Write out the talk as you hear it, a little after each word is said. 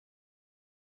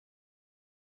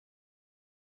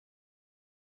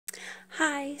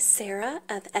Hi, Sarah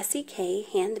of SEK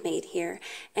Handmade here,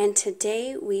 and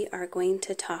today we are going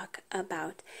to talk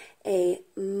about a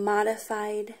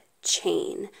modified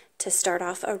chain to start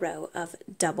off a row of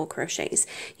double crochets.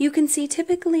 You can see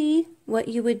typically what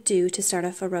you would do to start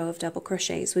off a row of double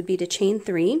crochets would be to chain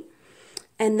 3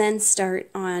 and then start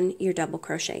on your double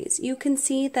crochets. You can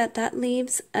see that that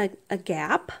leaves a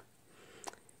gap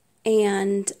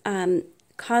and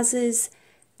causes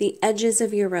the edges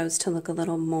of your rows to look a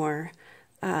little more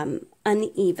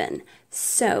uneven.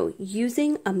 So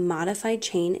using a modified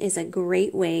chain is a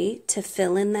great way to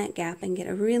fill in that gap and get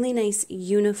a really nice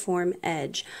uniform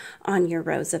edge on your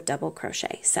rows of double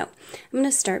crochet. So I'm going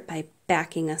to start by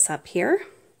backing us up here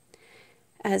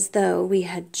as though we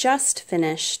had just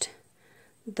finished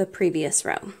the previous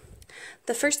row.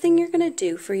 The first thing you're going to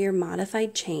do for your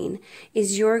modified chain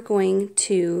is you're going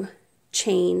to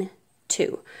chain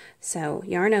 2. So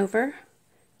yarn over,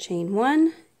 chain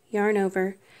 1, yarn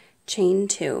over, chain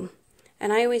 2.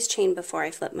 And I always chain before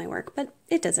I flip my work, but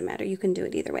it doesn't matter. You can do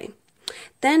it either way.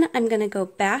 Then I'm going to go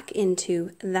back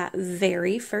into that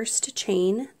very first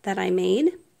chain that I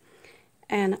made,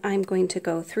 and I'm going to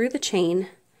go through the chain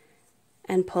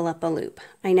and pull up a loop.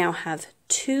 I now have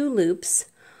 2 loops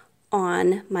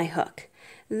on my hook.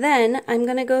 Then I'm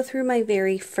going to go through my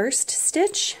very first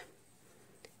stitch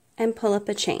and pull up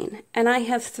a chain. And I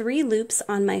have 3 loops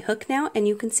on my hook now, and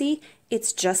you can see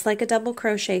it's just like a double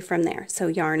crochet from there. So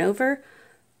yarn over,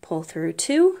 pull through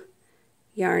 2,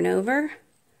 yarn over,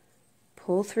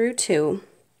 pull through 2,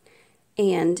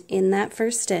 and in that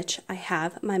first stitch I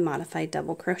have my modified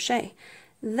double crochet.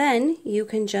 Then you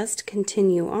can just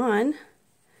continue on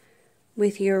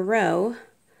with your row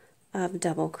of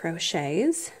double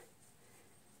crochets,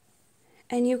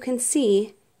 and you can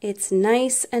see it's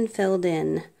nice and filled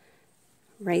in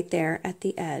right there at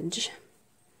the edge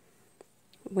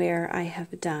where I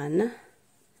have done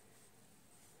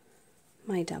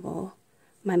my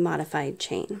modified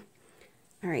chain.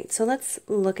 All right, so let's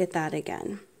look at that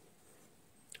again.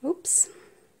 Oops.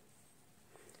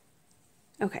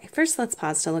 Okay, first let's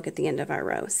pause to look at the end of our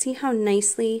row. See how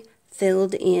nicely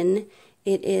filled in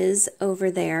it is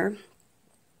over there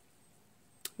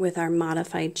with our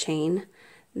modified chain.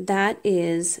 That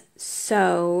is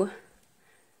so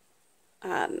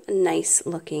nice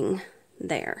looking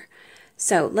there.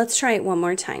 So let's try it one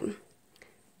more time.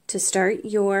 To start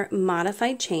your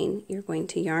modified chain, you're going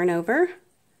to yarn over,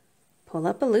 pull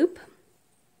up a loop,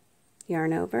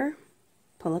 yarn over,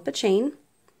 pull up a chain.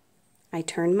 I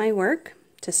turn my work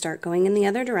to start going in the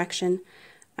other direction.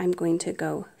 I'm going to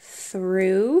go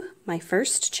through my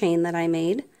first chain that I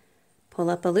made, pull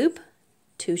up a loop,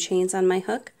 2 chains on my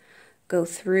hook, go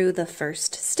through the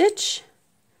first stitch,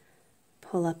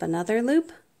 pull up another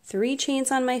loop, 3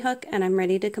 chains on my hook, and I'm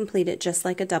ready to complete it just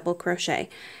like a double crochet.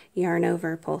 Yarn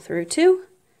over, pull through 2,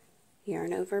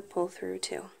 yarn over, pull through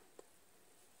 2.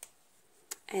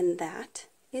 And that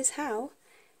is how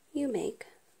you make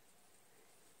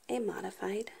a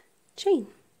modified chain.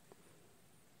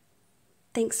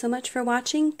 Thanks so much for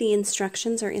watching. The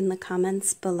instructions are in the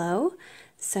comments below,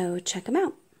 so check them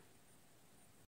out.